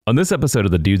On this episode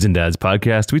of the Dudes and Dads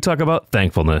podcast, we talk about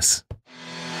thankfulness.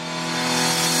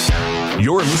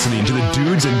 You're listening to the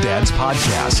Dudes and Dads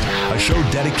podcast, a show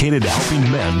dedicated to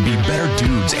helping men be better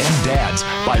dudes and dads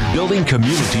by building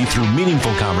community through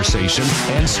meaningful conversation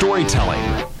and storytelling.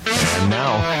 And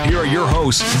now, here are your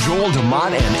hosts, Joel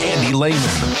DeMont and Andy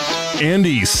Lehman.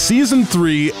 Andy, Season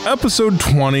 3, Episode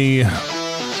 20.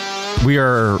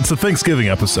 It's a Thanksgiving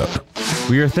episode.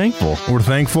 We are thankful. We're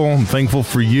thankful. I'm thankful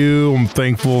for you. I'm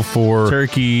thankful for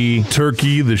Turkey,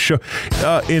 the show.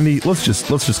 Andy, let's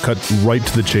just cut right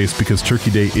to the chase because Turkey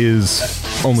Day is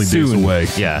only days away.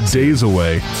 Yeah. Days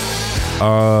away.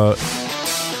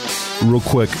 Real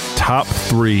quick, top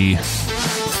 3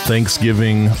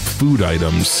 Thanksgiving food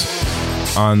items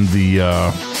on the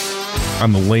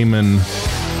Lehman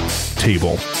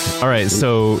table. All right,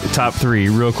 so top 3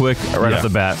 real quick right off the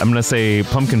bat. I'm going to say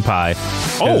pumpkin pie.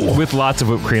 Oh, with lots of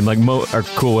whipped cream, like or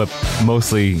Cool Whip,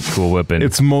 mostly Cool Whip. And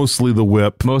it's mostly the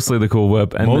whip. Mostly the Cool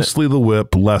Whip. And mostly the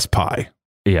whip, less pie.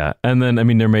 Yeah, and then, I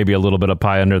mean, there may be a little bit of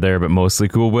pie under there, but mostly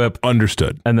Cool Whip.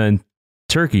 Understood. And then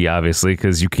turkey, obviously,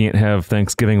 because you can't have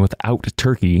Thanksgiving without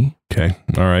turkey. Okay,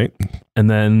 all right. And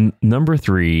then number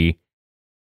 3,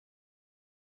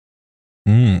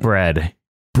 bread.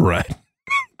 Bread.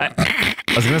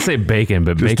 I was going to say bacon,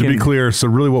 but just bacon. To be clear, so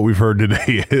really what we've heard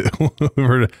today, we've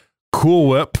heard Cool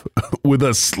Whip with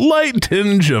a slight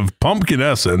tinge of pumpkin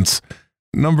essence.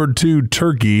 Number 2,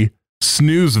 turkey,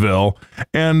 Snoozeville.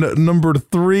 And number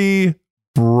 3,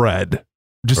 bread.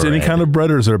 Just any kind of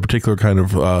bread, or is there a particular kind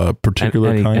of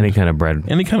kind? Any kind of bread.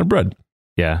 Any kind of bread.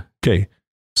 Yeah. Okay.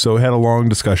 So we had a long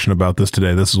discussion about this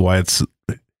today. This is why it's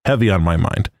heavy on my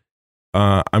mind.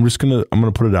 I'm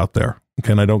gonna put it out there.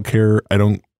 Okay, and I don't care.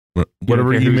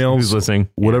 Whatever emails, who's listening,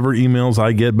 whatever emails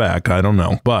I get back, I don't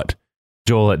know. But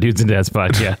Joel at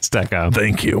dudesanddadspodcast.com.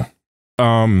 Thank you.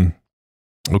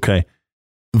 Okay.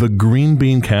 The green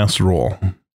bean casserole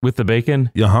with the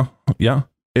bacon. Yeah.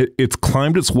 It's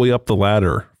climbed its way up the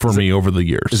ladder for me over the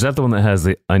years. Is that the one that has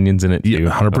the onions in it too? Yeah,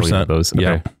 100%. Those.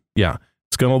 Okay. Yeah.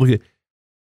 It's got all the.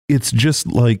 It's just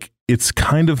like it's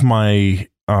kind of my.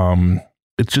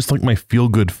 It's just like my feel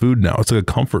good food now. It's like a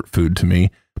comfort food to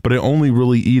me. But I only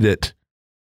really eat it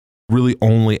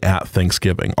only at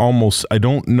Thanksgiving. Almost, I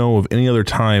don't know of any other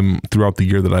time throughout the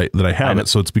year that I have it.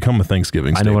 So it's become a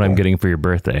Thanksgiving staple. I know what I'm getting for your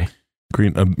birthday.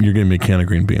 You're getting me a can of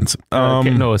green beans.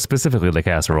 No, specifically the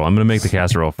casserole. I'm going to make the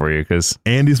casserole for you because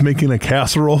Andy's making a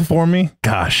casserole for me.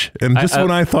 Gosh, and just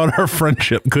when I thought our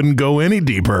friendship couldn't go any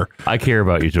deeper, I care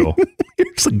about you, Joel.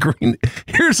 Here's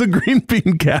a green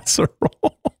bean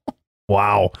casserole.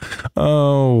 Wow.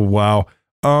 Oh wow.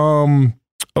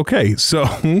 Okay, so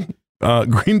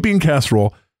green bean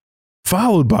casserole,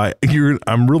 followed by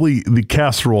the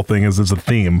casserole thing is a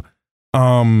theme.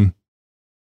 I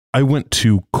went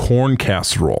to corn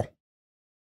casserole.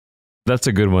 That's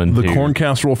a good one. The corn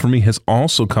casserole for me has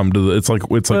also come to it's like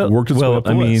worked its way up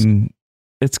the list.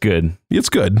 It's good. It's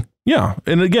good. Yeah,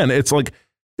 and again, it's like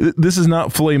this is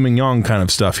not filet mignon kind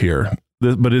of stuff here,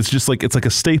 but it's just like it's like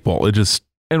a staple. It just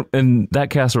and that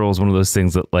casserole is one of those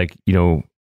things that, like, you know,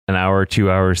 an hour, 2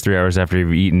 hours, 3 hours after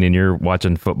you've eaten and you're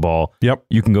watching football,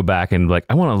 you can go back and like,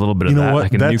 I want a little bit of that. I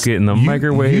can nuke it in the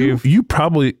microwave. You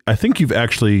probably, I think you've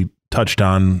actually touched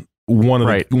on one of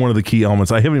the key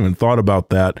elements. I haven't even thought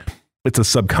about that. It's a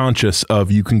subconscious of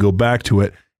you can go back to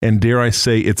it, and dare I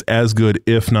say it's as good,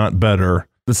 if not better,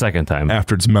 the second time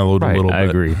after it's mellowed a little bit. I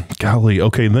agree. Golly.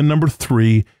 Okay. And then number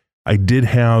 3, I did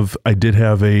have a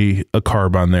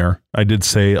carb on there. I did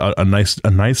say a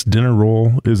nice dinner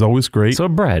roll is always great. So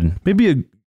bread, maybe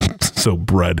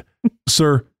bread,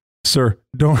 sir,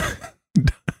 don't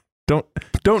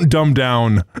dumb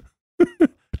down.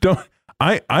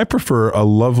 I prefer a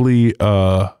lovely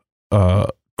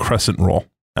crescent roll,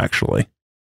 actually.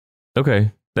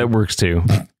 Okay, that works too.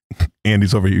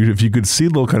 Andy's over here. If you could see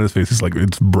the look on his face, he's like,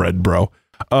 it's bread, bro.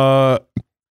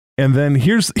 And then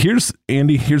here's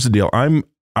Andy. Here's the deal. I'm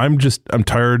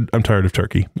tired of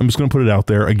turkey. I'm just going to put it out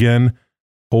there again.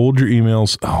 Hold your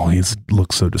emails. Oh, he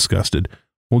looks so disgusted.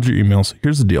 Hold your emails.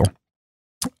 Here's the deal.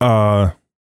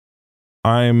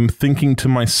 I'm thinking to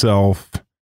myself,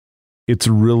 it's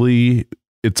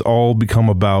all become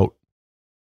about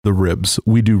the ribs.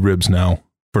 We do ribs now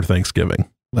for Thanksgiving.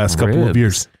 Last couple of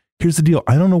years. Here's the deal.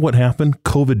 I don't know what happened.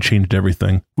 COVID changed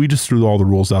everything. We just threw all the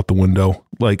rules out the window.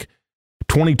 Like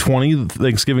 2020,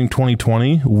 Thanksgiving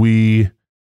 2020, we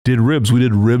did ribs. We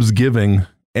did ribs giving,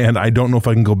 and I don't know if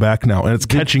I can go back now. And it's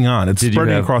catching on. It's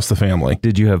spreading across the family.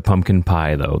 Did you have pumpkin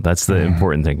pie, though? That's the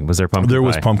important thing. Was there pumpkin pie? There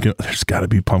was pumpkin. There's got to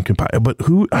be pumpkin pie. But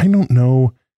I don't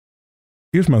know.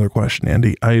 Here's my other question,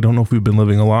 Andy. I don't know if we've been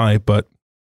living a lie, but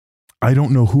I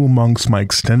don't know who amongst my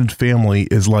extended family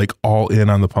is like all in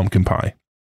on the pumpkin pie.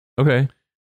 Okay.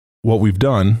 What we've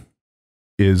done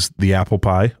is the apple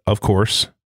pie, of course.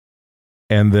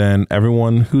 And then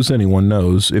everyone anyone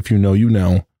knows, if you know, you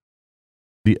know,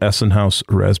 the Essen House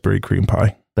raspberry cream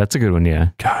pie. That's a good one, yeah.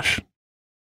 Gosh.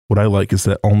 What I like is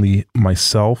that only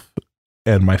myself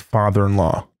and my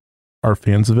father-in-law are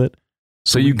fans of it.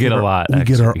 So you get a lot. We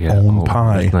get our own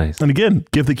pie. Nice. And again,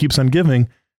 gift that keeps on giving.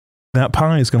 That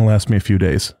pie is going to last me a few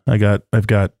days. I've got.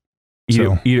 Eat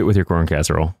it with your corn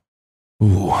casserole.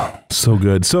 Ooh, so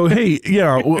good. So hey,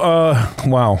 yeah.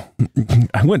 Wow.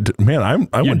 I went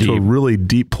to a really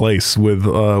deep place with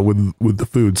the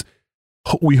foods.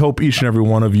 We hope each and every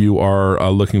one of you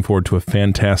are looking forward to a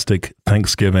fantastic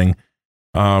Thanksgiving.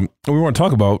 We want to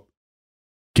talk about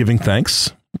giving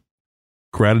thanks,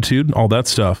 gratitude, all that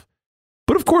stuff.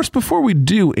 But of course, before we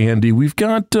do, Andy, we've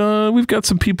got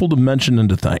some people to mention and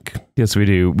to thank. Yes, we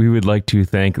do. We would like to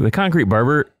thank the Concrete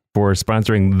Barber for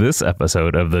sponsoring this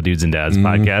episode of the Dudes and Dads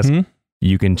podcast.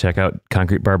 You can check out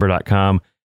concretebarber.com.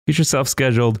 Get yourself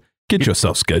scheduled. Get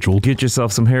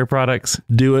yourself some hair products.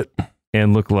 Do it.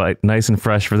 And look like nice and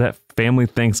fresh for that family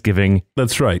Thanksgiving.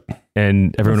 That's right.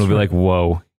 And everyone will be like,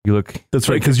 "Whoa, you look." That's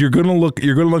right, because you're gonna look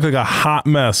like a hot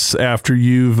mess after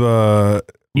you've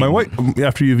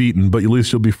after you've eaten, but at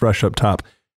least you'll be fresh up top.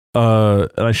 And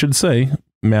I should say,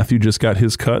 Matthew just got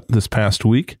his cut this past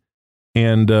week,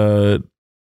 and the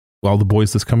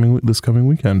boys this coming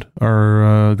weekend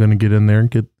are gonna get in there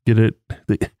and get it.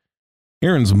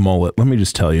 Aaron's mullet. Let me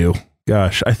just tell you.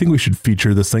 Gosh, I think we should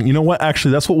feature this thing. You know what?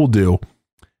 Actually, that's what we'll do.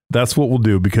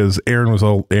 Because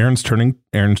Aaron's turning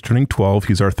 12.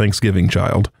 He's our Thanksgiving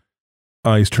child.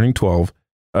 He's turning 12.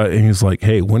 And he's like,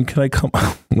 "Hey, when can I come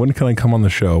on the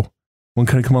show? When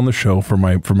can I come on the show for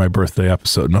my birthday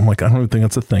episode?" And I'm like, "I don't even think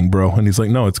that's a thing, bro." And he's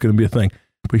like, "No, it's going to be a thing.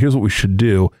 But here's what we should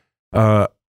do.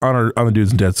 On the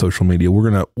Dudes and Dads social media,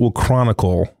 we'll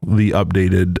chronicle the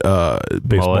updated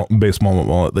baseball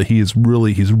mullet that he's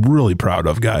really proud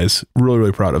of, guys.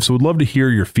 Really proud of. So we'd love to hear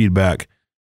your feedback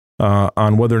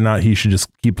on whether or not he should just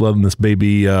keep letting this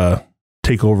baby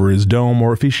take over his dome,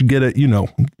 or if he should get it,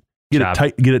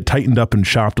 get it tightened up and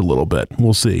chopped a little bit.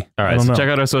 We'll see. All right, so check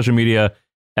out our social media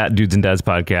at Dudes and Dads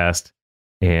podcast.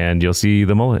 And you'll see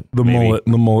the mullet. The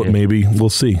mullet, maybe. We'll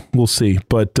see.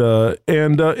 But,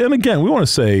 and again, we want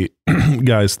to say,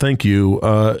 guys, thank you.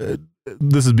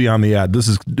 This is beyond the ad. This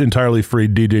is entirely free.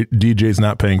 DJ's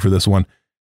not paying for this one.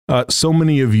 So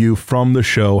many of you from the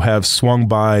show have swung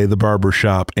by the barber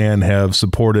shop and have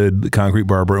supported the Concrete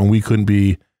Barber, and we couldn't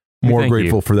be more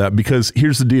grateful for that, because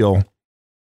here's the deal.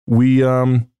 We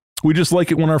just like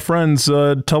it when our friends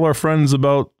tell our friends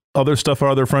about other stuff our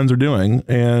other friends are doing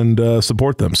and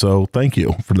support them. So thank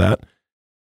you for that.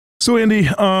 So Andy,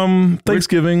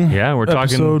 Thanksgiving. We're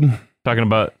talking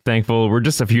about thankful. We're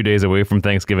just a few days away from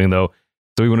Thanksgiving though.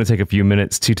 So we want to take a few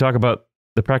minutes to talk about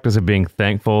the practice of being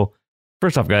thankful.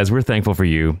 First off, guys, we're thankful for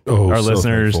you, our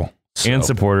listeners and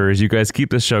supporters. You guys keep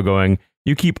this show going.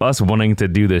 You keep us wanting to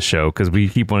do this show because we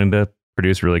keep wanting to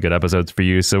produce really good episodes for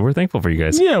you. So we're thankful for you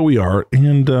guys. Yeah, we are.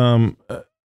 And,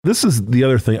 this is the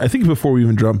other thing. I think before we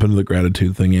even jump into the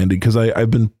gratitude thing, Andy, because I've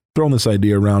been throwing this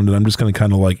idea around and I'm just going to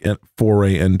kind of like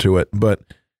foray into it. But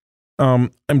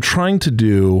I'm trying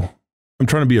to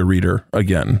be a reader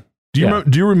again. Do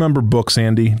you remember books,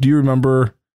 Andy? Do you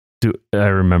remember? I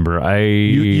remember.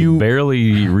 You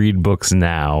barely read books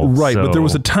now. Right. So. But there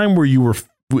was a time where you were,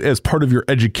 as part of your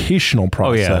educational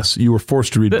process, you were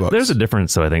forced to read books. There's a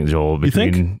difference, though, I think, Joel,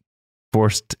 between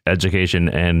forced education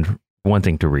and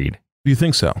wanting to read. Do you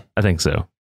think so? I think so.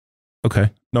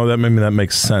 Okay. No, that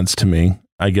makes sense to me,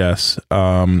 I guess.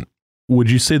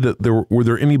 Would you say that were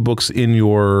there any books in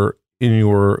your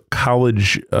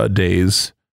college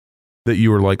days that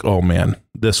you were like, "Oh man,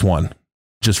 this one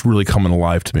just really coming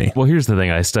alive to me"? Well, here's the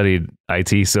thing. I studied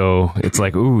IT, so it's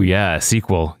like, ooh, yeah,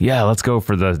 SQL. Yeah, let's go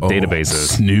for the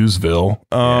databases. Snoozeville.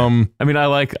 I mean, I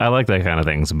like that kind of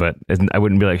things, but I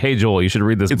wouldn't be like, "Hey, Joel, you should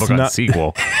read this book on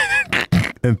SQL."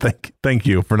 And thank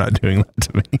you for not doing that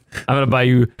to me. I'm going to buy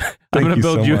you. I'm going to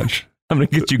build you. I'm going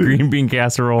to get you green bean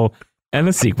casserole and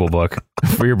a sequel book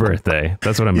for your birthday.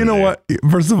 That's what I'm going to do. You know what?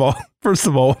 First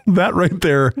of all, that right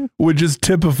there would just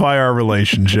typify our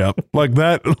relationship. Like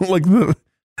that,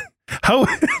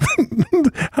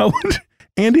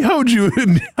 Andy, how would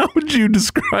you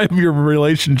describe your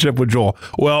relationship with Joel?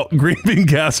 Well, green bean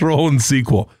casserole and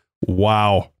sequel.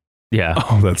 Wow. Yeah.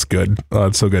 Oh, that's good. Oh,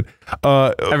 that's so good.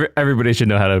 Everybody should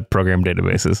know how to program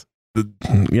databases.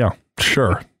 Yeah,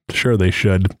 sure they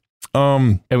should.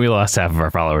 And we lost half of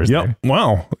our followers. Yep. There.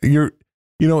 Wow.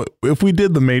 You know, if we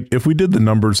did the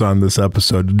numbers on this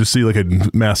episode, to see like a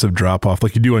massive drop off,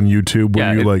 like you do on YouTube,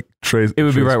 where you like trace, it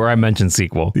would be right where I mentioned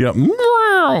sequel. Yeah,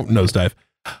 nosedive.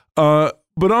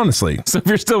 But honestly, so if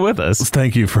you're still with us,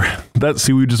 thank you for that.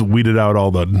 See, we weeded out all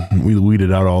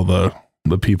the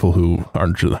people who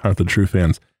aren't the true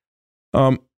fans.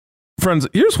 Friends,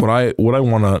 here's what I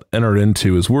want to enter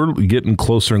into is we're getting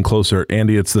closer and closer.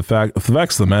 Andy, it's the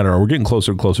facts of the matter are we're getting closer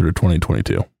and closer to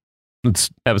 2022.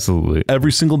 It's absolutely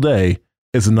every single day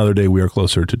is another day we are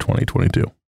closer to 2022.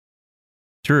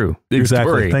 True.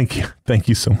 Exactly. Thank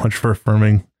you so much for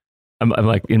affirming. I'm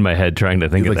like in my head trying to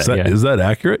think of that. Is that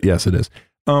accurate? Yes, it is.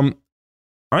 I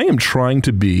am trying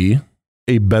to be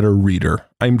a better reader.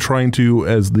 I'm trying to,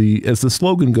 as the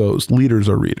slogan goes, leaders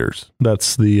are readers.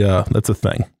 That's a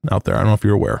thing out there. I don't know if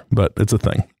you're aware, but it's a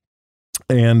thing.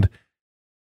 And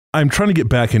I'm trying to get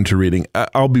back into reading.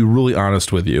 I'll be really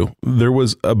honest with you. There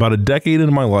was about a decade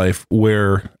in my life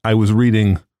where I was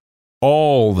reading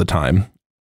all the time.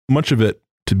 Much of it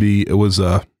was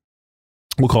we'll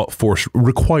call it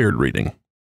required reading. I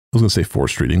was going to say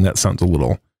forced reading. That sounds a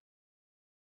little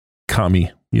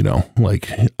commie, like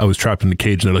I was trapped in a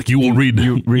cage and they're like, you will read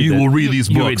these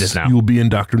books. You will be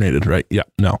indoctrinated, right? Yeah,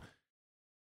 no.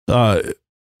 But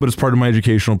it's part of my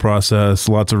educational process,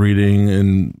 lots of reading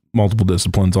in multiple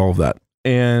disciplines, all of that.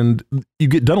 And you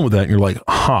get done with that and you're like,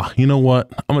 you know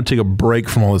what? I'm going to take a break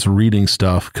from all this reading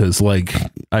stuff because like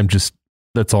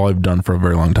that's all I've done for a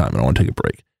very long time and I want to take a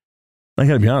break. I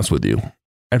got to be honest with you.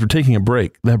 After taking a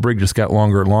break, that break just got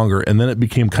longer and longer. And then it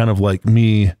became kind of like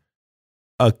me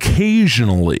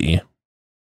occasionally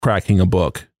cracking a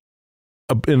book.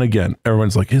 And again,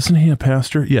 everyone's like, isn't he a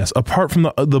pastor? Yes. Apart from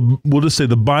we'll just say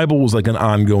the Bible was like an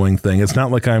ongoing thing. It's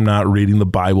not like I'm not reading the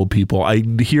Bible, people. I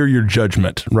hear your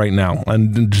judgment right now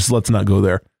and just let's not go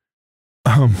there.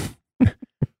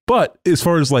 But as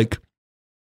far as like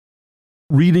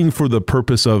reading for the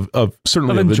purpose of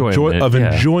certainly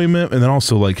enjoyment, and then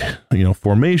also like,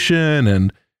 formation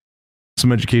and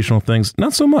some educational things,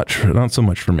 not so much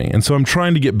for me. And so I'm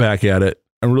trying to get back at it.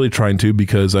 I'm really trying to,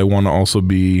 because I want to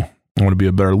be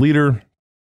a better leader,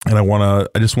 and I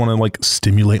just want to like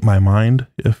stimulate my mind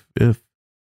if I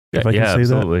can say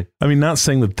absolutely. That. I mean, not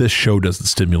saying that this show doesn't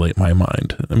stimulate my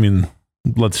mind. I mean,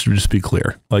 let's just be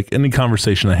clear. Like any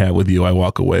conversation I have with you, I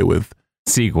walk away with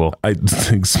sequel. I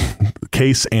think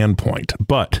case and point.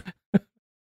 But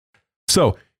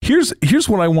so here's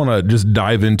what I want to just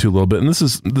dive into a little bit. And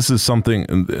this is something,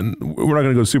 and we're not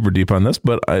going to go super deep on this,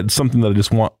 but it's something that I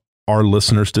just want our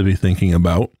listeners to be thinking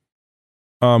about.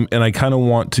 And I kind of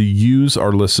want to use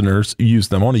our listeners,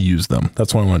 I want to use them.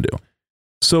 That's what I want to do.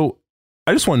 So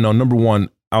I just want to know, number one,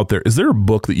 out there, is there a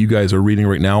book that you guys are reading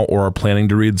right now or are planning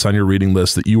to read that's on your reading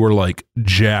list that you are like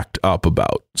jacked up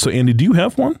about? So Andy, do you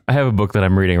have one? I have a book that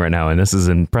I'm reading right now, and this is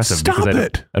impressive. Stop because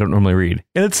it. I don't normally read.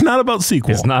 And it's not about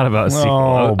sequel. It's not about sequel.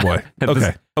 Oh boy.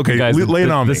 Okay. Guys, lay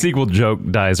it on me. The sequel joke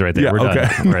dies right there. Yeah, We're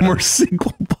done. No more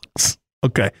sequel books.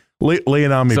 Okay. Lay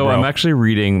it on me, so bro. I'm actually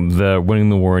reading the Winning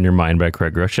the War in Your Mind by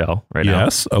Craig Groeschel right now.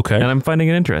 Yes, okay. And I'm finding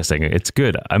it interesting. It's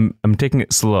good. I'm taking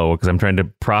it slow because I'm trying to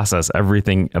process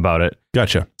everything about it.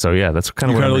 Gotcha. So yeah, that's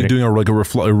kind of what I'm like doing a read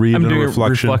and a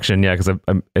reflection. Yeah, because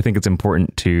I think it's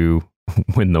important to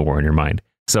win the war in your mind.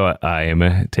 So I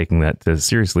am taking that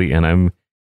seriously, and I'm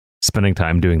spending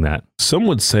time doing that. Some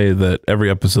would say that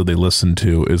every episode they listen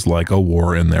to is like a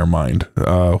war in their mind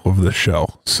of the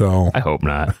show. So I hope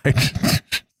not.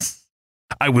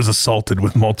 I was assaulted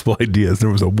with multiple ideas. There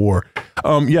was a war.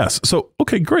 Yes. So,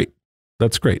 okay, great.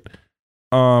 That's great.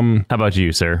 How about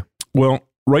you, sir? Well,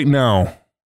 right now,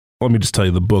 let me just tell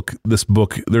you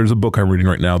there's a book I'm reading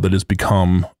right now that has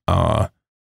become,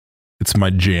 it's my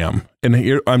jam. And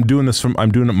here I'm doing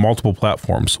it multiple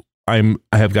platforms. I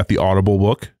have got the Audible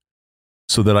book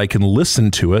so that I can listen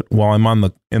to it while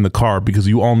I'm in the car, because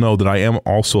you all know that I am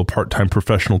also a part-time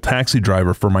professional taxi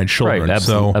driver for my children. Right,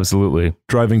 absolutely.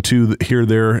 Driving to here,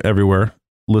 there, everywhere,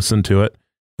 listen to it,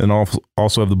 and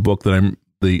also have the book that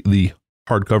the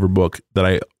hardcover book that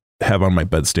I have on my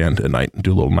bedstand at night.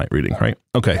 Do a little night reading, right?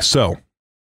 Okay, so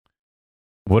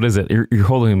what is it? You're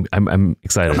holding. I'm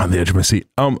excited. I'm on the edge of my seat.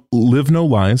 Live No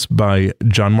Lies by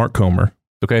John Mark Comer.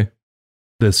 Okay.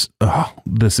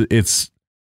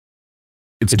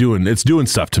 It's doing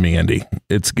stuff to me, Andy.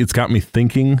 It's got me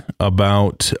thinking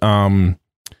about, and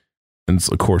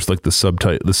of course, like the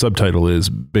subtitle is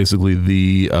basically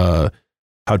the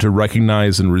how to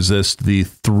recognize and resist the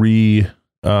three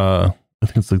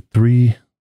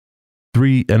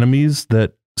enemies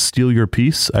that steal your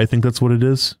peace. I think that's what it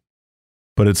is.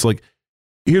 But it's like,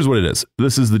 here's what it is.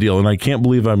 This is the deal, and I can't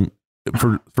believe I'm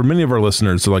for many of our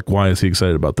listeners, they're like, why is he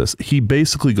excited about this? He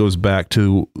basically goes back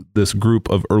to this group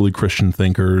of early Christian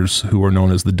thinkers who are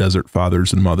known as the Desert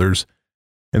Fathers and Mothers,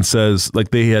 and says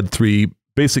like they had three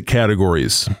basic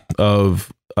categories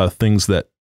of things that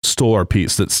stole our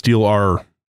peace, that steal our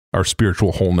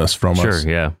spiritual wholeness from us. Sure,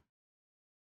 yeah.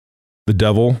 The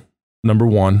devil, number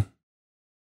one,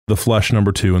 the flesh,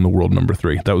 number two, and the world, number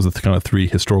three. That was the kind of three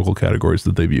historical categories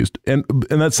that they've used. And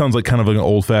that sounds like kind of an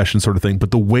old-fashioned sort of thing,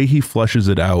 but the way he fleshes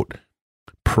it out,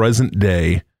 present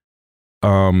day,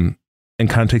 and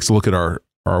kind of takes a look at our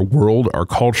world, our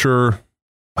culture,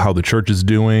 how the church is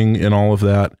doing, and all of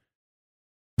that,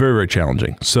 very, very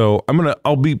challenging. So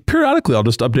I'll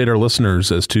just update our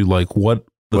listeners as to like what's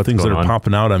things that are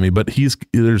popping out at me, but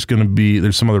there's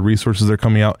some other resources that are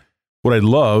coming out. What I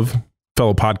love,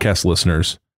 fellow podcast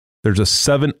listeners, there's a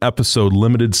 7-episode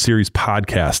limited series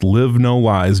podcast, Live No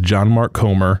Lies, John Mark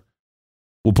Comer.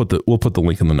 We'll put the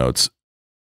link in the notes.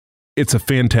 It's a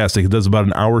fantastic. It does about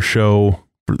an hour show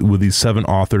with these 7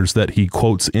 authors that he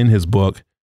quotes in his book.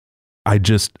 I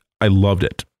loved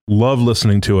it. Love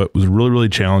listening to it. It was really, really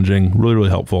challenging, really, really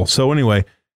helpful. So anyway,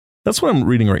 that's what I'm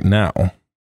reading right now.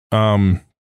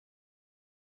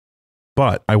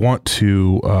 But I want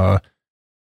to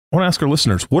ask our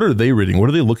listeners, what are they reading? What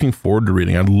are they looking forward to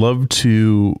reading? I'd love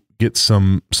to get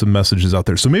some messages out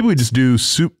there. So maybe we just do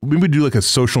like a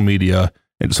social media,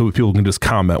 and so people can just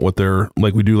comment what they're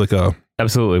like. We do like a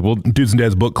absolutely. Dudes and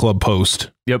Dads Book Club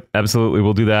post. Yep, absolutely.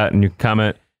 We'll do that, and you can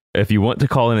comment if you want to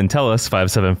call in and tell us.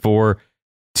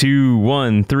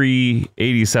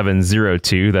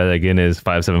 574-213-8702. That again is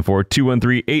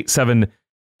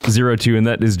 574-213-8702. And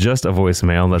that is just a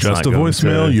voicemail. That's just a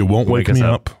voicemail. You won't wake me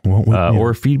up.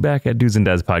 Or feedback at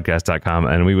dudesanddadspodcast.com.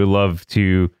 And we would love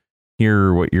to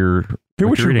hear what you're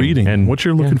reading and what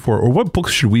you're looking for, or what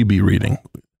books should we be reading?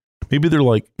 Maybe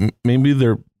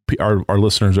our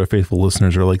listeners, our faithful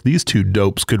listeners are like, these two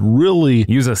dopes could really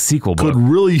use a sequel book. Could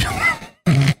really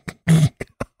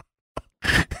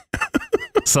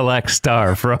select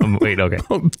star from okay.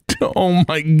 Oh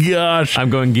my gosh, I'm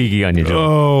going geeky on you, Joe.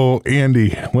 Oh,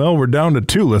 Andy, well, we're down to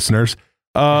 2 listeners,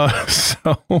 so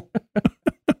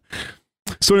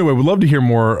anyway, we'd love to hear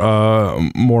more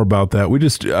about that. We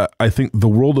just I think the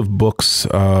world of books,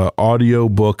 audio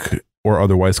book or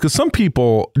otherwise, because some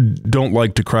people don't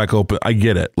like to crack open, I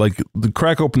get it, like the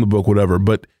crack open the book, whatever,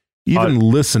 but even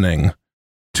listening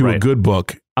to a good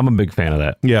book, I'm a big fan of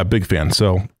that. Yeah, big fan.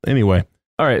 So anyway,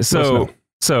 all right, so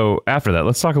after that,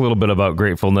 let's talk a little bit about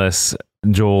gratefulness,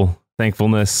 Joel.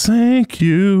 Thankfulness. Thank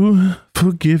you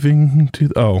for giving to.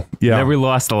 Oh, yeah. Then we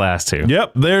lost the last 2.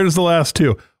 Yep, there's the last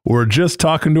 2. We're just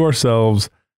talking to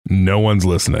ourselves. No one's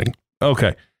listening.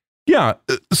 Okay. Yeah.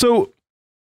 So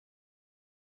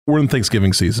we're in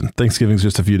Thanksgiving season. Thanksgiving's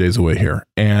just a few days away here,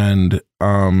 and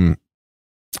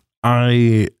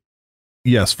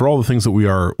yes, for all the things that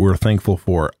we're thankful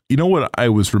for. You know what I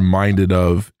was reminded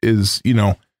of is,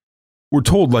 we're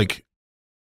told, like,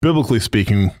 biblically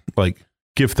speaking, like,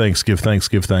 give thanks, give thanks,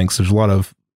 give thanks. There's a lot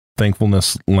of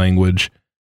thankfulness language.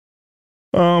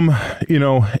 And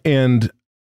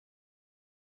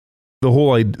the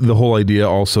whole idea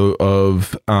also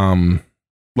of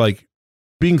like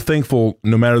being thankful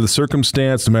no matter the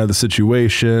circumstance, no matter the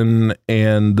situation,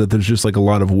 and that there's just like a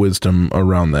lot of wisdom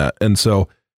around that. And so,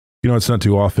 it's not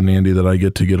too often, Andy, that I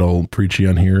get all preachy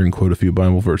on here and quote a few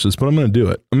Bible verses, but I'm going to do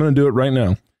it. I'm going to do it right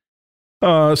now.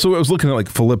 So I was looking at like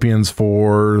Philippians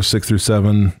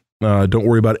 4:6-7. Don't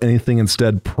worry about anything.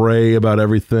 Instead, pray about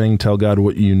everything. Tell God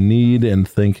what you need and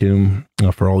thank him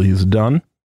for all he's done.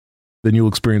 Then you'll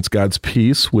experience God's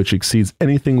peace, which exceeds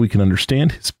anything we can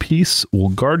understand. His peace will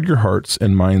guard your hearts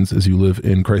and minds as you live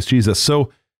in Christ Jesus.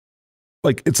 So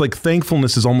like, it's like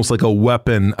thankfulness is almost like a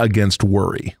weapon against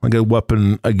worry, like a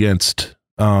weapon against,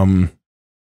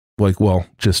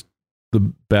 just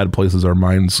the bad places our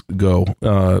minds go.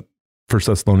 1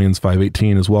 Thessalonians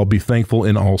 5:18 as well. Be thankful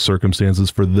in all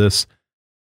circumstances, for this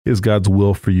is God's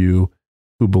will for you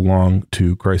who belong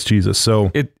to Christ Jesus. So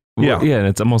and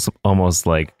it's almost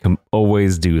like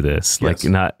always do this. Yes.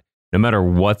 Like no matter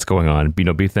what's going on,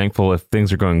 be thankful if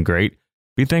things are going great.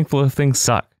 Be thankful if things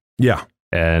suck. Yeah.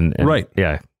 And right.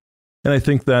 Yeah. And I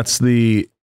think that's I've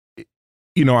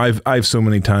so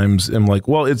many times am like,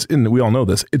 well, we all know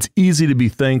this. It's easy to be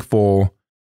thankful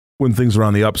when things are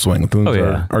on the upswing, when things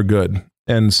are good.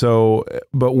 And so,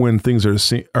 but when things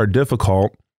are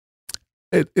difficult,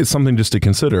 it's something just to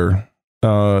consider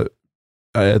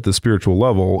at the spiritual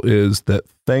level, is that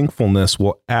thankfulness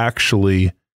will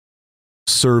actually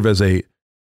serve as a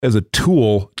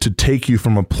tool to take you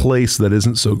from a place that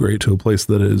isn't so great to a place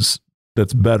that's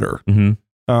better.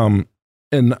 Mm-hmm.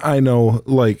 And I know,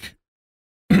 like,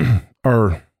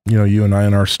 our, you and I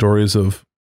and our stories of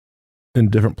in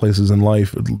different places in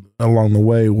life along the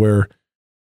way where,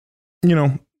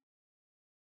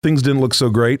 things didn't look so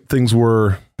great. Things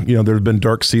were, there have been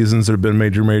dark seasons. There have been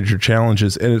major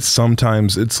challenges. And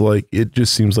sometimes it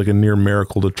just seems like a near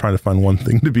miracle to try to find one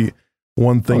thing to be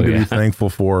be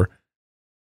thankful for.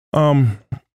 But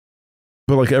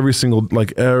like every single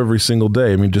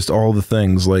day, I mean, just all the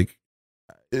things like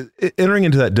entering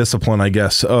into that discipline, I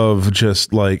guess, of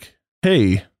just like,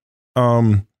 hey,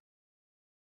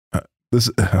 this,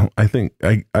 I think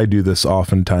I do this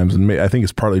oftentimes, and I think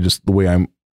it's partly just the way I'm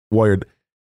wired.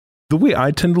 The way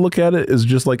I tend to look at it is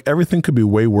just like everything could be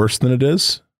way worse than it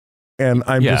is. And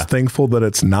I'm just thankful that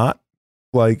it's not.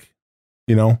 Like,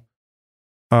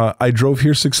 I drove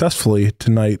here successfully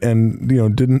tonight and,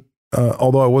 didn't,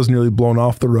 although I was nearly blown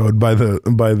off the road by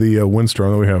the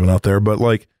windstorm that we're having out there. But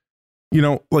like,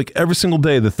 like every single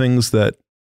day, the things that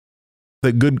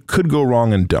good could go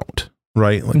wrong and don't,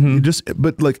 right? Like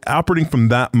but like operating from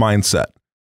that mindset,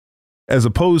 as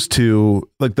opposed to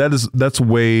like, that's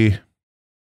way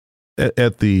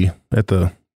at the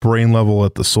brain level,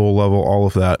 at the soul level, all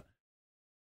of that.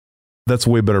 That's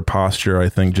way better posture, I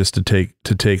think, just to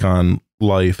take on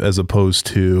life, as opposed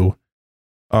to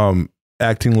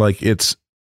acting like it's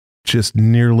just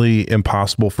nearly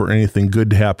impossible for anything good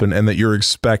to happen, and that you're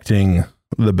expecting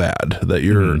the bad, that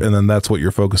you're, and then that's what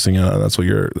you're focusing on. That's what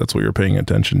you're paying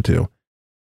attention to.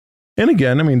 And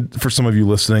again, I mean, for some of you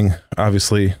listening,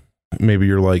 obviously, maybe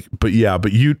you're like, but you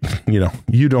don't know.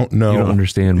 You don't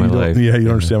understand my life. Yeah, you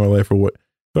don't understand my life or what.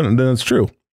 But then it's true.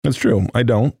 It's true. I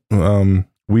don't.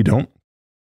 We don't.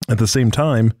 At the same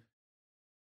time,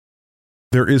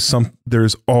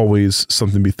 there's always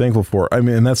something to be thankful for. I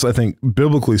mean, and that's, I think,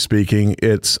 biblically speaking,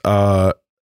 it's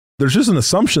there's just an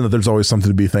assumption that there's always something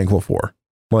to be thankful for.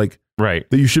 Like, right,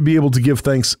 that you should be able to give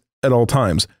thanks at all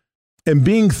times. And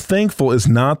being thankful is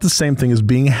not the same thing as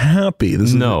being happy.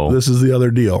 This is the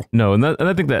other deal. No, and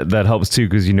I think that helps too,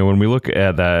 because when we look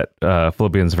at that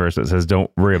Philippians verse that says,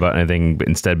 "Don't worry about anything, but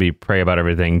instead pray about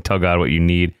everything. Tell God what you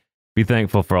need. Be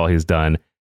thankful for all He's done."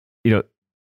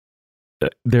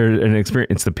 There's an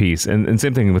experience the peace, and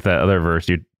same thing with that other verse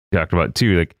you talked about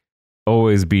too. Like,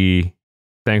 always be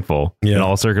thankful in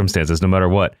all circumstances, no matter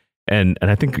what. And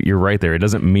I think you're right there. It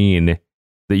doesn't mean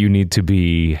that you need to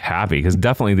be happy, because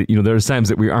definitely, there's times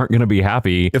that we aren't going to be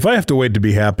happy. If I have to wait to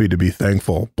be happy to be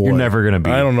thankful, boy, you're never going to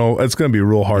be. I don't know. It's going to be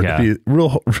real hard to be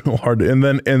real hard. And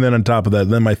then on top of that,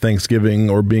 then my Thanksgiving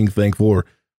or being thankful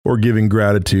or giving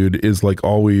gratitude is like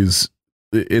always,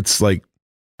 it's like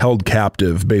held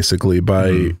captive basically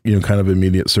by, kind of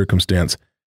immediate circumstance.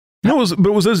 What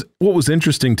was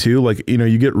interesting too, like,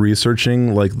 you get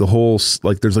researching like the whole,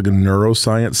 like there's like a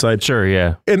neuroscience side. Sure.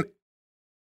 Yeah.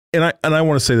 And I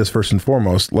want to say this first and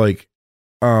foremost, like,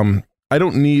 I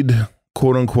don't need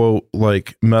quote unquote,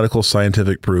 like medical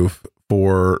scientific proof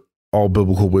for all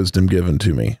biblical wisdom given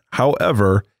to me.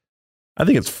 However, I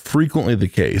think it's frequently the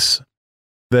case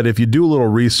that if you do a little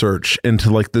research into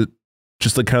like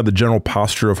just the kind of the general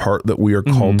posture of heart that we are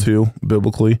called to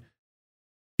biblically,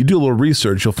 you do a little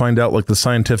research, you'll find out like the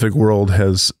scientific world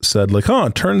has said like,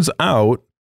 it turns out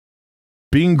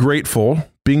being grateful,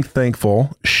 being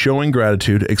thankful, showing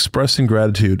gratitude, expressing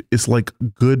gratitude is like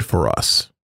good for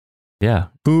us. Yeah.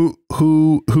 Who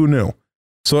knew?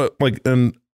 So like,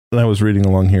 and I was reading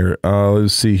along here.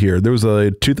 Let's see here. There was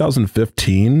a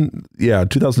 2015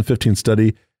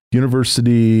 study,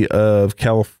 University of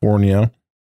California.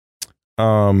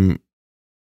 And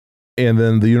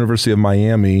then the University of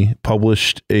Miami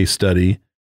published a study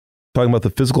talking about the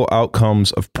physical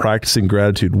outcomes of practicing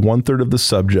gratitude. 1/3 of the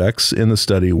subjects in the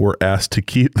study were asked to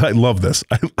keep, I love this.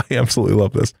 I absolutely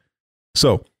love this.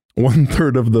 So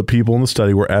 1/3 of the people in the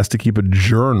study were asked to keep a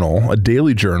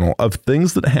daily journal of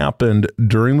things that happened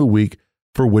during the week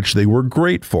for which they were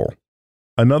grateful.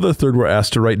 Another third were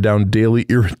asked to write down daily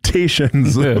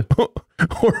irritations. And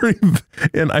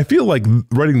I feel like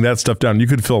writing that stuff down, you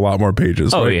could fill a lot more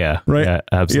pages. Oh, right? yeah. Right? Yeah,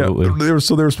 absolutely. Yeah. They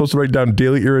were supposed to write down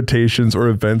daily irritations or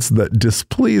events that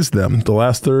displeased them. The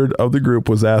last third of the group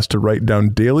was asked to write down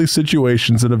daily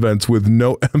situations and events with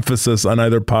no emphasis on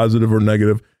either positive or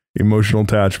negative emotional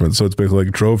attachment. So it's basically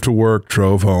like drove to work,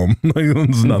 drove home.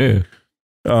 It's nothing.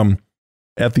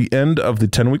 At the end of the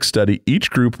 10-week study,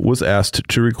 each group was asked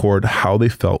to record how they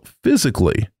felt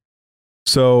physically.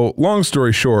 So long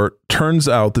story short, turns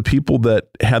out the people that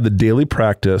had the daily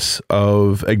practice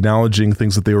of acknowledging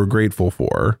things that they were grateful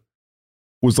for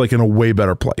was like in a way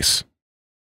better place.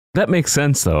 That makes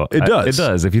sense, though. It does. It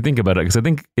does, if you think about it, because I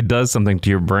think it does something to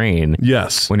your brain.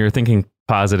 Yes. When you're thinking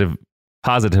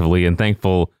positively and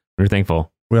thankful, when you're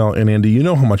thankful, Well, and Andy, you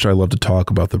know how much I love to talk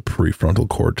about the prefrontal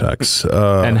cortex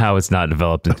and how it's not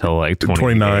developed until like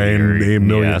 29 8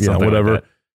 million, whatever.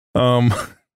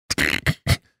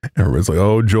 Everybody's like,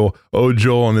 oh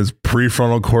Joel and his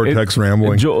prefrontal cortex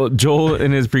rambling. Joel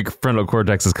and his prefrontal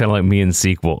cortex is kind of like me in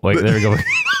sequel. Like, there we go.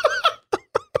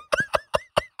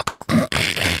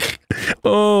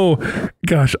 Oh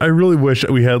gosh, I really wish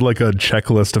we had like a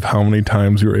checklist of how many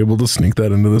times we were able to sneak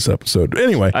that into this episode.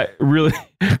 Anyway, I really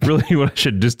what I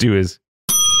should just do is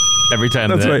every time.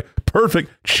 That's right.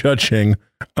 Perfect. Cha-ching.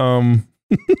 It's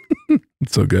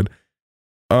so good.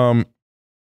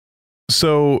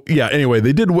 So yeah, anyway,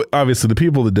 they did, obviously the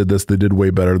people that did this, they did way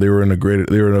better. They were in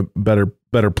a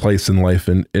better place in life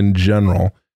in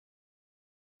general.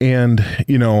 And,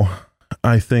 you know,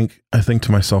 I think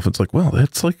to myself, it's like, well,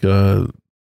 that's like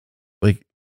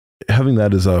having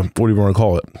that as a, what do you want to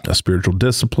call it? A spiritual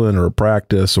discipline or a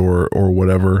practice or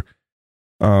whatever.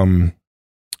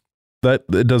 That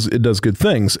it does good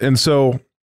things. And so,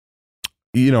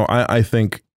 you know, I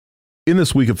think in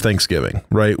this week of Thanksgiving,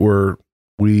 right, where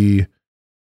we,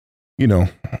 you know,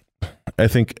 I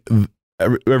think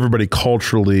everybody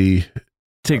culturally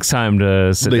takes time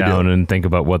to sit down and think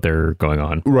about what they're going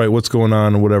on. Right. What's going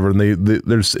on and whatever. And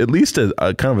there's at least a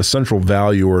kind of a central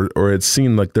value or it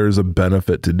seemed like there's a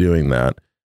benefit to doing that.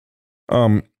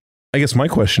 I guess my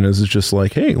question is just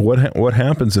like, hey, what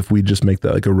happens if we just make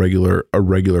that like a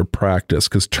regular practice?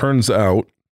 Because turns out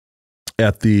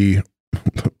at the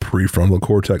prefrontal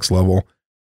cortex level,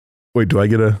 wait, do I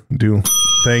get a do?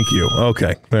 Thank you.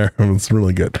 Okay, there. That's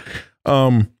really good.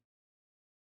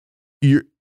 You're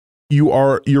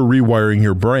rewiring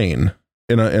your brain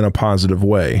in a positive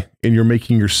way, and you're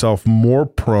making yourself more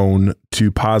prone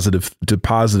to positive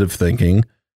thinking,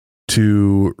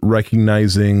 to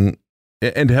recognizing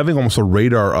and having almost a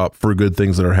radar up for good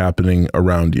things that are happening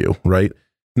around you. Right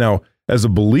now, as a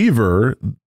believer,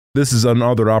 this is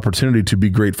another opportunity to be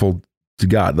grateful to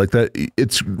God. Like that,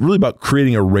 it's really about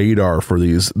creating a radar for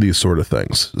these sort of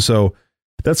things. So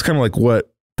that's kind of like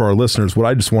what, for our listeners, what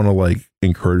I just want to like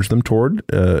encourage them toward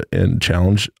and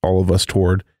challenge all of us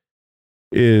toward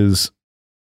is,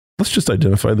 let's just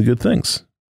identify the good things.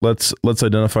 Let's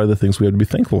identify the things we have to be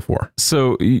thankful for.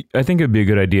 So I think it'd be a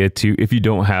good idea to, if you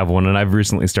don't have one, and I've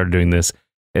recently started doing this,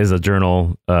 is a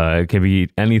journal. It can be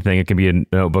anything. It can be a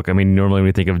notebook. I mean, normally when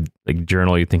you think of like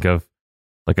journal, you think of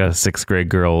like a 6th grade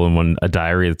girl and a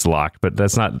diary that's locked, but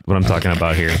that's not what I'm talking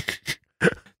about here.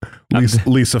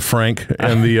 Lisa Frank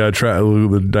and the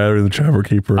Diary of the Trapper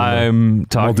Keeper. I'm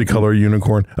talking multicolor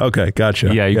unicorn. Okay,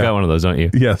 gotcha. Yeah, you got one of those, don't you?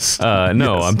 Yes.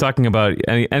 No, yes. I'm talking about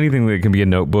anything that can be a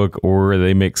notebook, or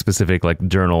they make specific like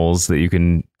journals that you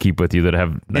can keep with you that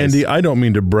have nice... Andy, I don't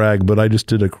mean to brag, but I just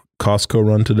did a Costco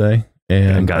run today,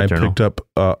 and I picked up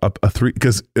a 3,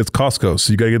 because it's Costco,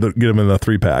 so you got to get them in a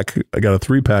 3-pack. I got a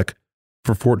 3-pack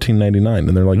for $14.99,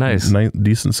 and they're like nice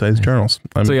decent sized journals.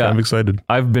 I'm kind of excited.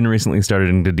 I've been recently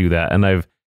starting to do that, and I've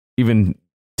even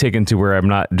taken to where I'm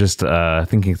not just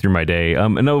thinking through my day. I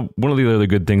know one of the other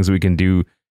good things we can do,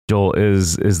 Joel,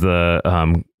 is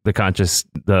the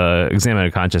examine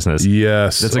of consciousness.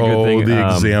 Yes, that's a good thing.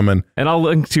 The examine, and I'll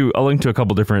link to a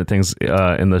couple different things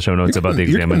in the show notes about the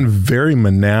examine. You're very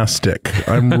monastic.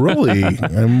 I'm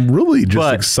really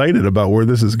just excited about where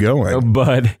this is going.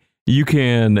 But you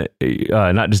can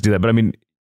not just do that, but I mean,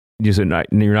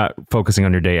 you're not focusing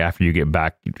on your day after you get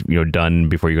back, done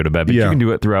before you go to bed, but you can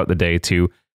do it throughout the day too.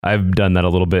 I've done that a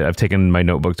little bit. I've taken my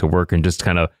notebook to work and just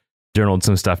kind of journaled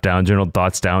some stuff down, journaled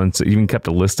thoughts down. So even kept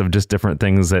a list of just different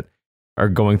things that are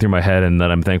going through my head and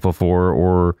that I'm thankful for,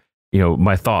 or,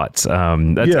 my thoughts.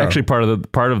 That's actually part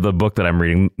of the book that I'm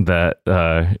reading, that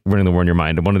Running the War in Your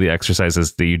Mind. One of the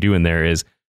exercises that you do in there is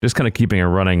just kind of keeping a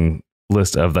running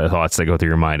list of the thoughts that go through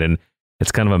your mind, and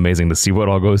it's kind of amazing to see what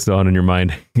all goes on in your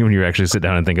mind when you actually sit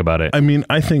down and think about it. I mean,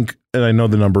 I think, and I know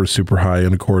the number is super high,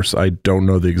 and of course I don't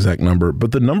know the exact number,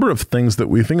 but the number of things that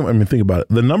we think, think about it,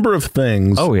 the number of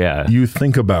things you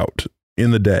think about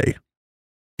in the day,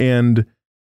 and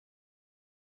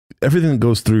everything that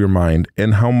goes through your mind,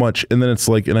 and how much, and then it's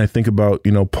like, and I think about,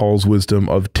 Paul's wisdom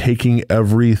of taking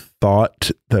every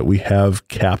thought that we have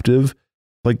captive.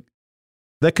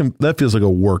 That feels like a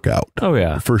workout. Oh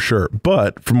yeah, for sure.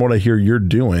 But from what I hear you're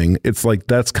doing, it's like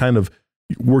that's kind of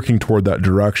working toward that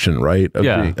direction, right?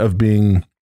 Of being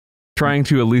trying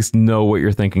to at least know what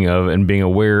you're thinking of and being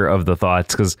aware of the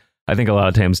thoughts. Because I think a lot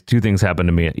of times 2 things happen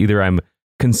to me. Either I'm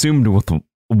consumed with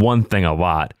one thing a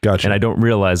lot, and I don't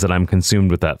realize that I'm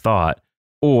consumed with that thought,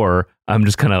 or I'm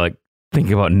just kind of like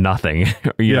thinking about nothing,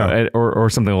 or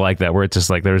something like that, where it's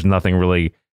just like there's nothing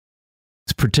really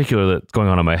particular that's going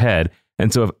on in my head.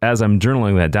 And so as I'm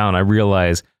journaling that down, I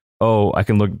realize, oh, I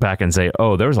can look back and say,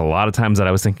 oh, there was a lot of times that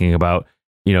I was thinking about,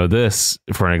 this,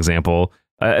 for an example.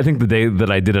 I think the day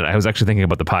that I did it, I was actually thinking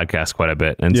about the podcast quite a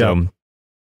bit. And so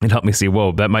it helped me see,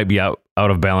 whoa, that might be out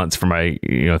of balance for my,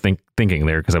 thinking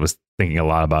there, because I was thinking a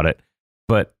lot about it.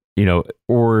 But,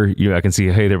 I can see,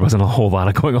 hey, there wasn't a whole lot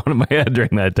of going on in my head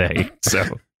during that day.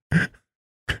 So,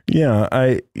 yeah,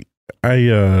 I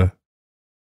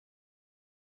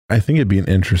think it'd be an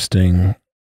interesting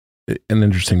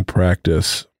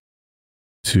practice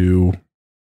to,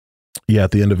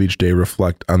 at the end of each day,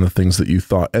 reflect on the things that you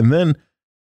thought, and then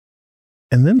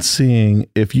seeing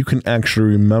if you can actually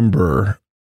remember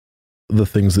the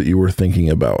things that you were thinking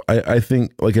about. I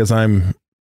think, like, as I'm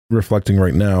reflecting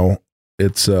right now,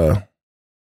 it's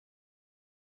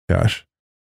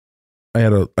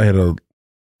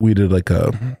we did like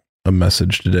a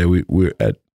message today. We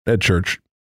at church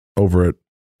over at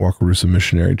Wakarusa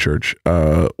Missionary Church,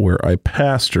 where I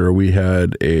pastor. We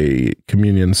had a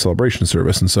communion celebration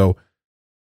service, and so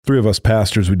 3 of us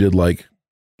pastors, we did like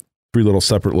 3 little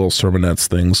separate little sermonettes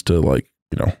things to, like,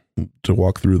 to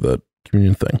walk through the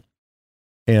communion thing.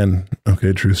 And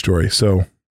okay, true story. So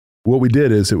what we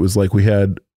did is, it was like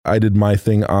I did my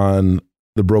thing on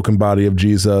the broken body of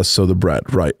Jesus. So the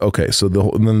bread, right? Okay. So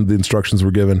and then the instructions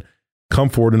were given: come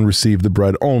forward and receive the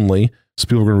bread only. So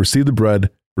people were going to receive the bread,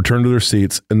 return to their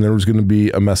seats, and there was going to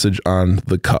be a message on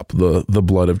the cup, the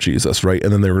blood of Jesus, right?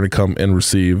 And then they were going to come and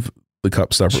receive the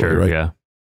cup separately, right? Yeah.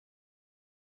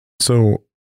 So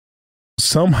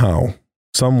somehow,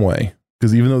 some way,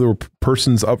 because even though there were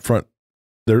persons up front,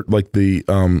 there, like the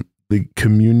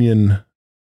communion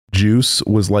juice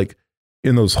was like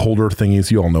in those holder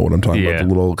thingies. You all know what I'm talking about, the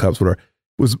little cups, whatever.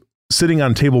 Was sitting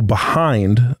on a table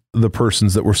behind the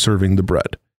persons that were serving the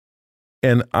bread.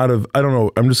 And I don't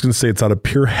know, I'm just going to say it's out of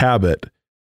pure habit,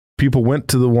 people went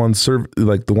to the one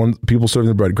people serving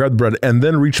the bread, grabbed the bread, and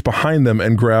then reached behind them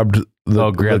and grabbed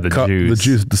the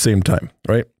juice at the same time,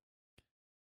 right?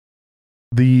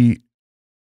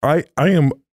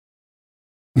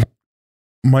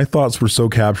 My thoughts were so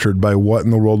captured by what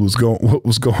in the world was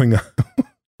going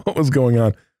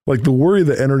on, like the worry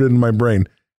that entered into my brain.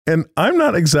 And I'm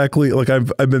not exactly like,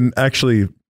 I've been actually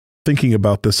thinking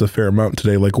about this a fair amount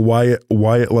today, like why it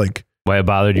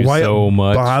bothered you so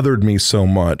much. Bothered me so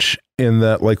much, in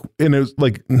that, like, and it was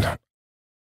like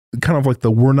kind of like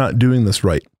we're not doing this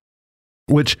right,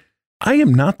 which I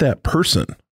am not that person,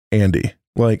 Andy.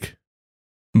 Like,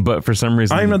 but for some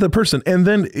reason I'm not that person. And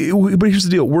then, but here's the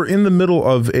deal: we're in the middle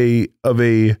of a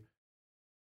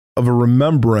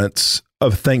remembrance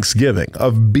of Thanksgiving,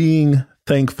 of being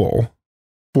thankful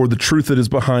for the truth that is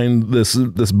behind this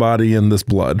body and this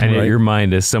blood. And right? Your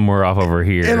mind is somewhere off over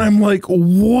here. And I'm like,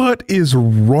 what is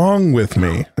wrong with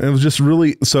me? And it was just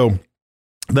really, so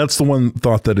that's the one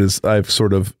thought that I've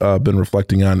sort of been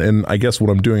reflecting on. And I guess what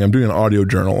I'm doing an audio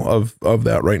journal of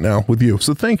that right now with you.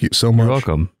 So thank you so much.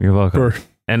 You're welcome.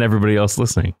 And everybody else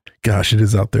listening. Gosh, it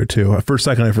is out there too. For a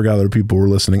second, I forgot that people were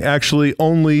listening. Actually,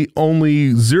 only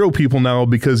 0 people now,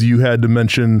 because you had to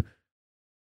mention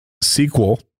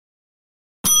sequel.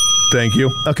 Thank you.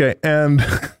 Okay. And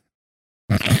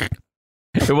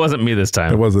it wasn't me this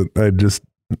time. It wasn't. I'm just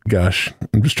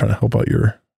trying to help out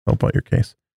your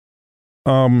case.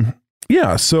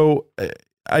 Yeah. So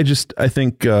I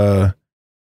think being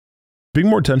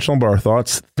more intentional about our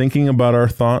thoughts, thinking about our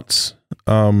thoughts,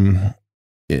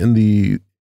 in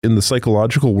the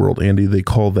psychological world, Andy, they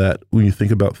call that, when you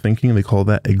think about thinking, they call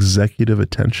that executive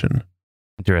attention.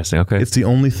 Interesting. Okay. It's the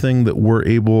only thing that we're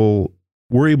able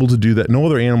to do that. No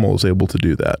other animal is able to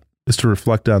do that, is to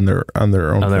reflect on their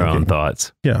own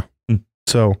thoughts. Yeah.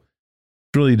 So it's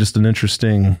really just an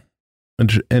interesting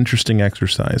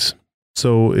exercise.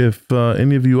 So if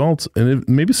any of you else, and if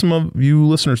maybe some of you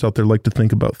listeners out there like to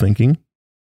think about thinking,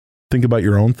 think about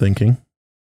your own thinking,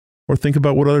 or think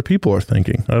about what other people are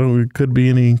thinking. I don't know, it could be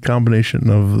any combination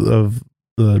of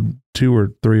the 2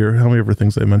 or 3 or how many ever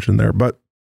things I mentioned there. But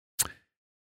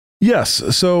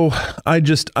yes, so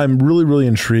I'm really, really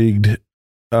intrigued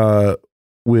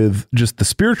with just the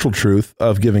spiritual truth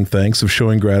of giving thanks, of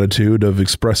showing gratitude, of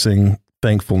expressing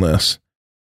thankfulness.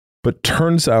 But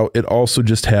turns out it also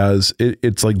just has,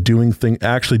 it's like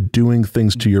actually doing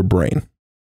things to your brain.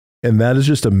 And that is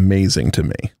just amazing to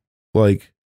me.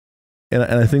 Like, and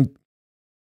I think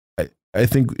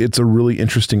it's a really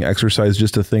interesting exercise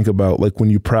just to think about, like, when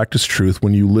you practice truth,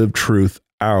 when you live truth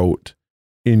out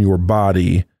in your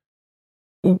body,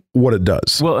 what it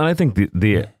does. Well, and I think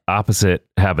the opposite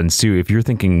happens too. If you're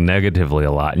thinking negatively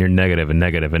a lot, and you're negative and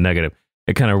negative and negative,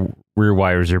 it kind of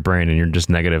rewires your brain, and you're just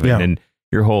negative, and then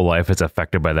your whole life is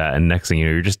affected by that. And next thing you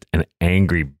know, you're just an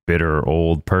angry, bitter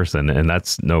old person, and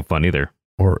that's no fun either.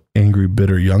 or angry,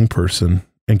 bitter young person,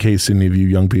 in case any of you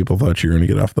young people thought you were going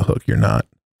to get off the hook. You're not.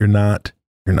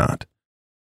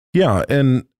 Yeah.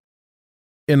 And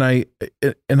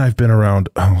I've been around,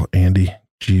 Andy,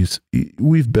 geez,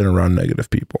 we've been around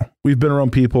negative people. We've been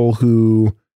around people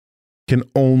who can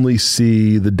only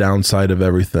see the downside of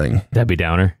everything. Debbie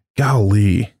Downer.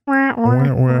 Golly.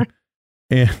 And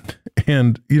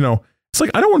it's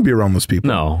like, I don't want to be around those people.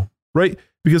 No. Right?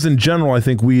 Because in general, I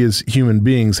think we as human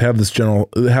beings have this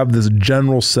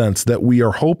general sense that we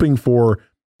are hoping for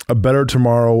a better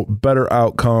tomorrow, better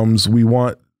outcomes. We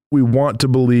want to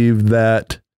believe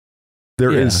that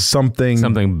there is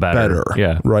something better.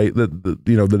 Yeah. Right.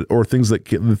 Or things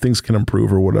things can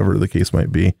improve or whatever the case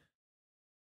might be.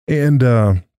 And,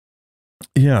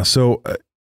 so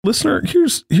listener,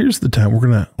 here's the time we're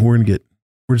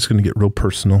just going to get real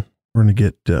personal. We're going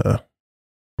to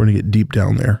get deep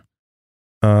down there.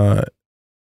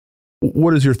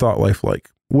 What is your thought life like?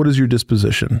 What is your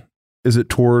disposition? Is it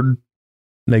toward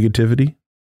negativity,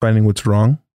 finding what's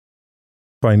wrong,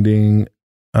 finding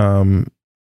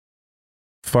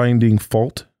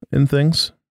fault in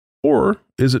things? Or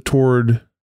is it toward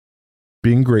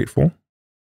being grateful,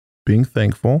 being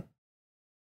thankful,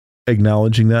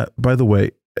 acknowledging that, by the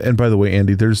way,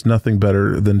 Andy, there's nothing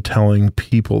better than telling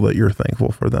people that you're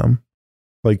thankful for them.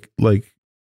 Like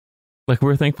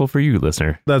we're thankful for you,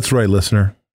 listener. That's right,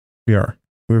 listener. We are.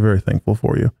 We're very thankful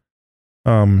for you.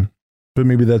 But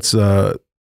maybe that's a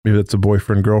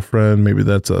boyfriend, girlfriend. Maybe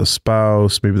that's a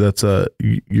spouse. Maybe that's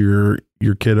your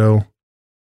kiddo.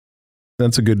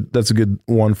 That's a good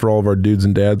one for all of our dudes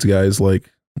and dads, guys.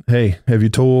 Like, hey, have you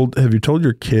told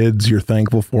your kids you're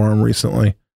thankful for them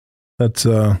recently? That's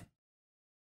what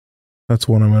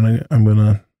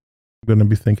I'm gonna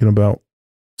be thinking about.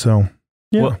 So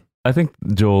yeah. Well, I think,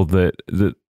 Joel, that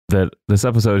this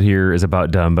episode here is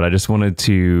about done, but I just wanted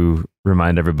to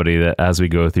remind everybody that as we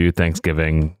go through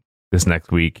Thanksgiving this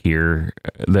next week here,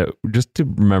 that just to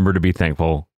remember to be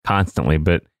thankful constantly,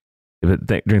 but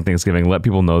during Thanksgiving, let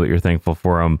people know that you're thankful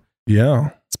for them. Yeah.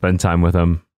 Spend time with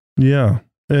them. Yeah.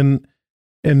 And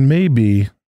maybe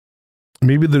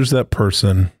there's that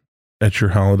person at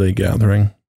your holiday gathering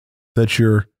that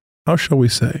you're, how shall we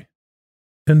say,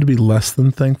 tend to be less than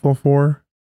thankful for.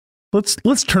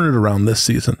 Let's turn it around this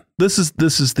season. This is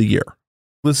the year.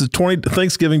 This is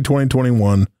Thanksgiving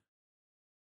 2021.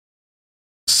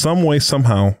 Some way,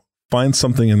 somehow, find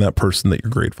something in that person that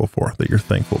you're grateful for, that you're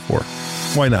thankful for.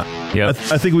 Why not? Yeah,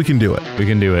 I think we can do it. We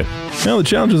can do it. Now the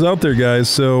challenge is out there, guys.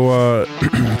 So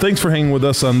thanks for hanging with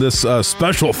us on this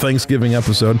special Thanksgiving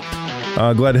episode.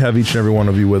 Glad to have each and every one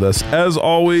of you with us. As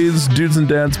always,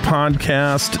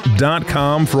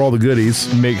 dudesanddadspodcast.com for all the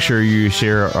goodies. Make sure you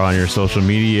share on your social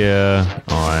media,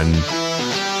 on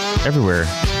everywhere.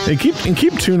 And keep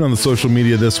tuned on the social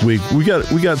media this week. We got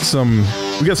some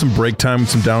break time,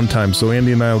 some downtime. So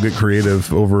Andy and I will get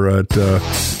creative over at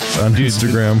on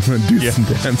Instagram. Dudes and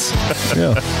Dads.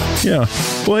 Yeah.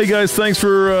 Well, hey guys, thanks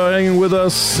for hanging with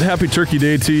us. Happy Turkey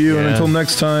Day to you, and until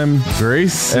next time,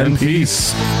 grace and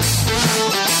peace.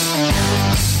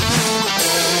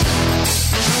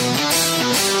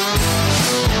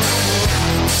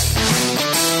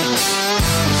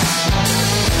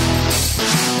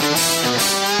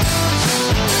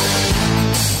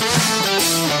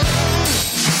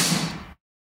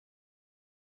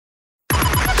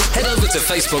 Head over to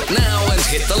Facebook now and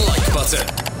hit the like button.